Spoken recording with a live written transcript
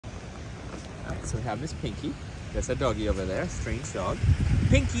So we have Miss Pinky. There's a doggy over there, strange dog.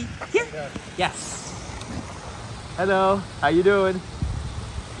 Pinky, here. Yes. Hello, how you doing?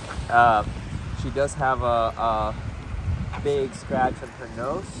 She does have a big scratch on her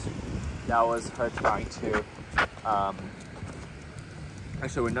nose. That was her trying to,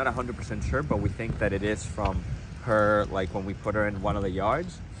 actually we're not 100% sure, but we think that it is from her, like when we put her in one of the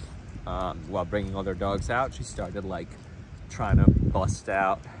yards, while bringing other dogs out, she started like trying to bust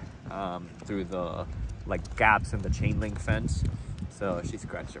out through the like gaps in the chain link fence. So she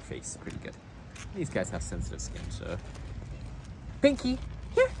scratched her face pretty good. These guys have sensitive skin, so. Pinky,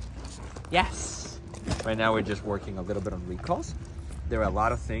 here. Yes. Right now we're just working a little bit on recalls. There are a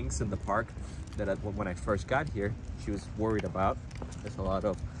lot of things in the park that when I first got here, she was worried about. There's a lot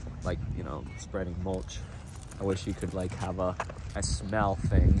of like, you know, spreading mulch. I wish you could like have a smell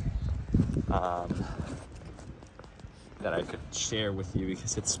thing that I could share with you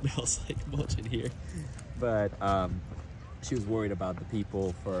because it smells like mulch in here. But she was worried about the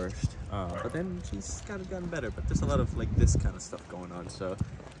people first, but then she's kind of gotten better. But there's a lot of like this kind of stuff going on, so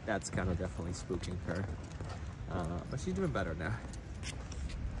that's kind of definitely spooking her. But she's doing better now.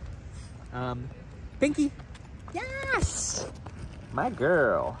 Pinky, yes, my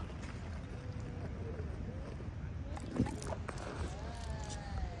girl.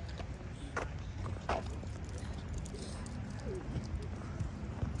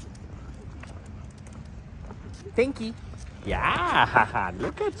 Pinky. Yeah,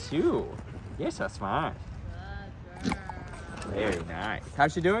 look at you. You're so smart. Very nice.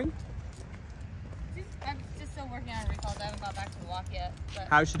 How's she doing? I'm just still working on recalls. I haven't got back to the walk yet. But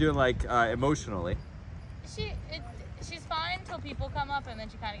how's she doing, like, emotionally? She's fine until people come up, and then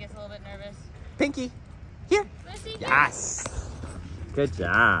she kind of gets a little bit nervous. Pinky, here. Lucy, yes. Good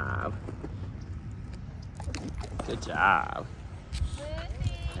job. Good job.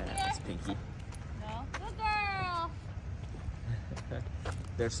 Lucy, That's Pinky. no, good girl.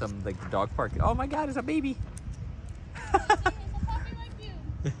 There's some like dog park. Oh my God, it's a baby. Lucy, it's a puppy like you.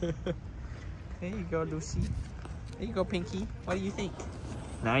 There you go, Lucy. There you go, Pinky. What do you think?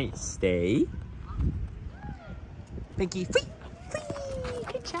 Nice. Stay. Pinky, free, free.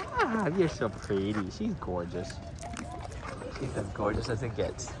 Good job. You're so pretty. She's gorgeous. She's as gorgeous as it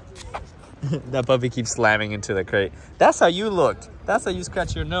gets. That puppy keeps slamming into the crate. That's how you looked. That's how you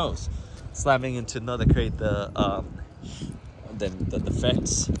scratch your nose. Slamming into another crate, the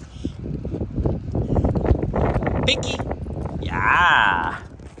fence. Pinky. Yeah.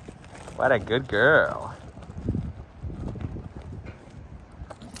 What a good girl.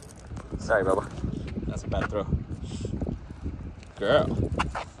 Sorry, Bubba. That's a bad throw. Girl.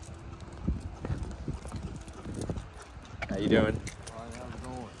 How you doing?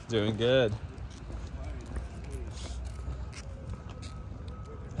 Doing good.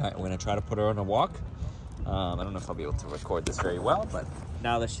 All right, we're gonna try to put her on a walk. I don't know if I'll be able to record this very well, but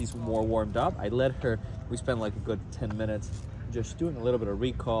now that she's more warmed up, I let her, we spent like a good 10 minutes just doing a little bit of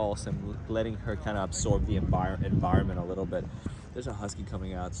recalls and letting her kind of absorb the environment a little bit. There's a husky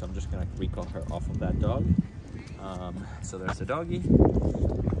coming out, so I'm just gonna recall her off of that dog. So there's the doggy,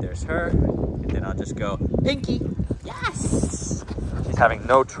 there's her, and then I'll just go, Pinky, yes! She's having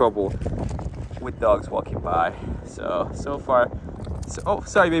no trouble with dogs walking by. So far, oh,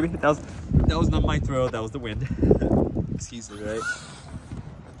 sorry baby, that was not my throw, that was the wind. Excuse me, right?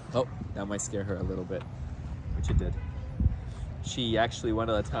 Oh, that might scare her a little bit, which it did. She actually, one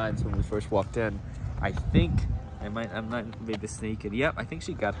of the times when we first walked in, I think, I might made this naked. Yep, I think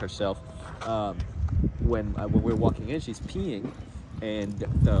she got herself, when we're walking in, she's peeing, and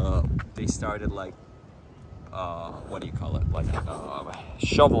they started like, what do you call it? Like,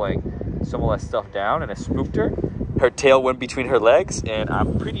 shoveling some of that stuff down, and it spooked her. Her tail went between her legs, and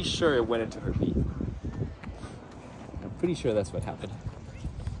I'm pretty sure it went into her pee. I'm pretty sure that's what happened.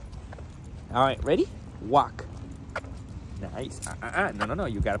 All right, ready? Walk. Nice. No,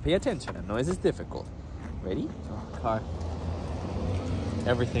 you gotta pay attention. A noise is difficult. Ready? Oh, car.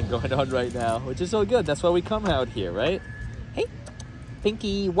 Everything going on right now, which is so good. That's why we come out here, right? Hey,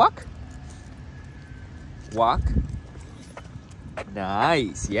 Pinky, walk. Walk.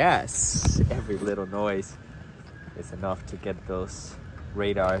 Nice, yes. Every little noise is enough to get those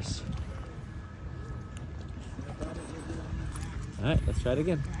radars. All right, let's try it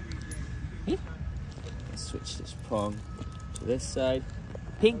again. Hey. Let's switch this prong to this side.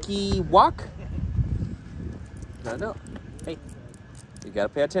 Pinky, walk. No. Hey, you gotta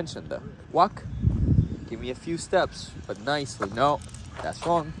pay attention though. Walk. Give me a few steps, but nicely. No, that's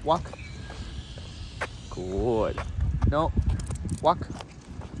wrong. Walk. Good. No. Walk.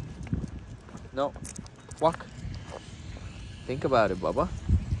 No. Walk. Think about it, Bubba.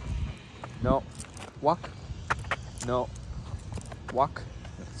 No. Walk. No. Walk.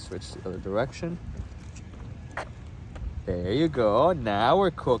 Let's switch the other direction. There you go. Now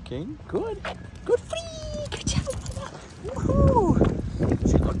we're cooking. Good. Good free. Good job.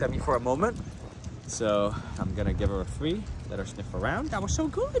 Woohoo. She looked at me for a moment. So I'm gonna give her a free. Let her sniff around. That was so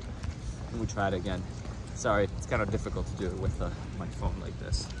good. And we try it again. Sorry, it's kind of difficult to do it with my phone like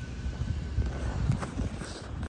this.